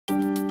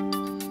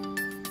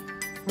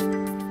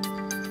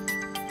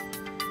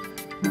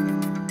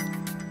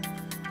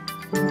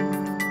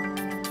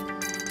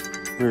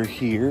We're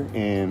here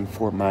in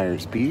Fort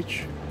Myers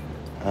Beach.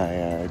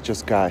 I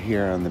just got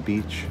here on the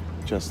beach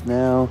just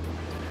now.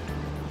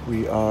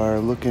 We are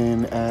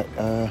looking at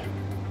a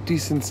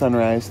decent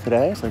sunrise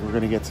today. Looks like we're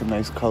gonna get some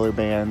nice color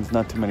bands,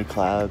 not too many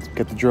clouds.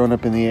 Get the drone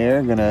up in the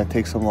air, gonna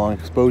take some long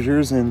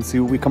exposures and see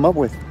what we come up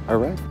with. All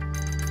right.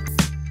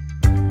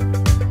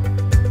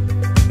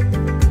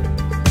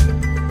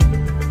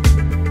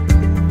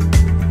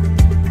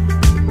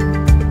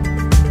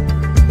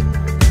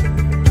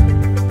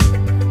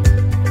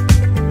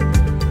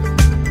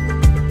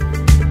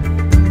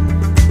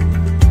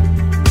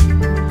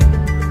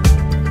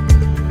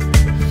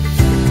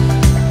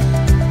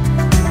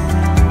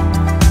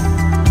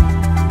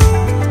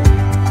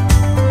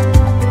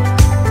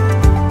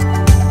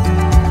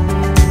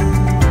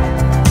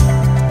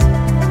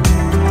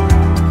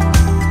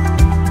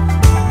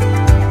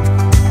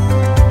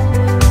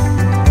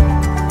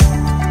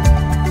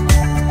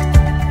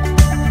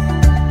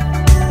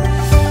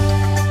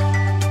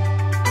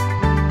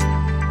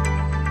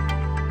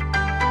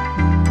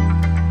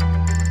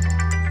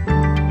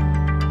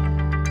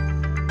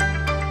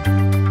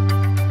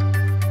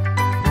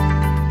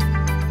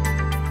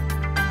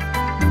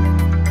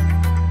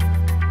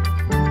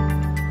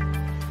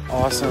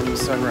 Awesome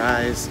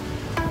sunrise.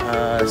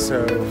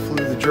 So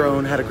flew the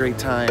drone, had a great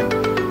time.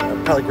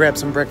 Probably grab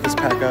some breakfast,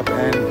 pack up,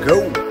 and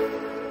go.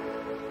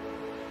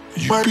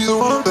 You might be the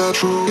one that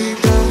truly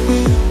got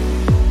me.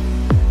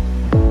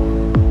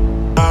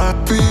 I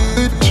feel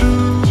it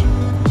too.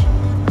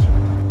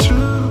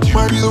 You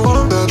might be the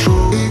one that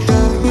truly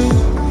got me.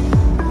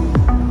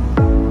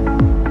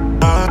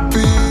 I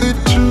feel it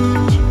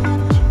too.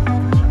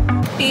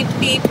 Beep,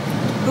 beep.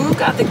 Who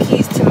got the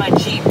keys to my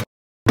Jeep?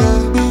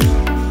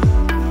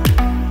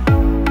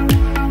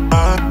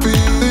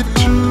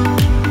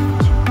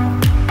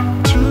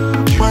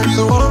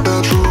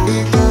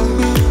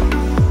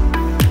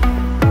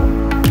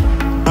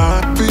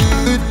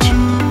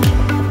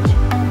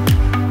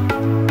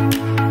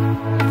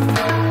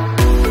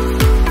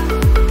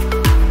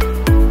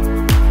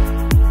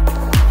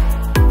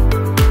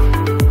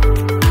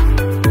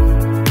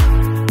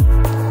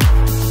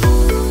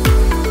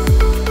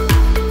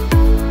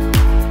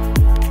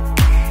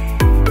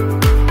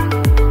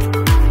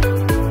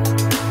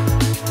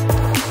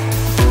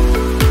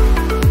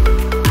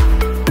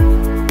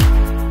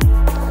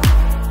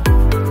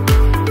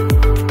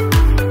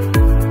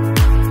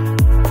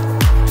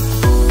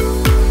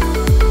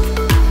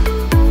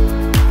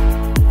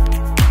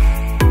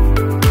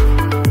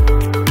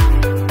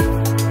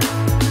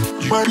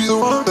 Might be the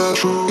one that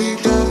truly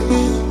got me.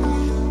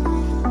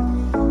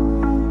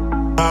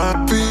 I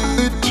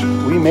feel it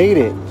too. We made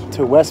it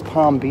to West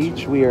Palm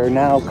Beach. We are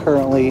now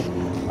currently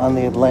on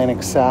the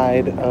Atlantic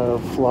side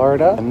of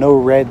Florida. No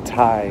red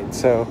tide.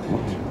 So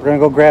we're gonna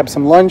go grab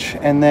some lunch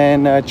and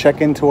then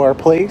check into our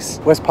place.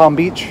 West Palm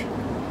Beach,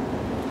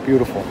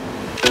 beautiful.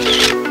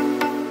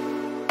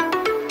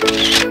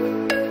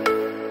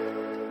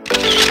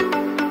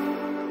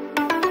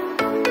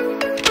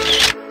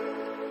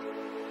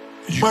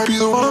 You might be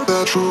the one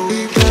that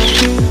truly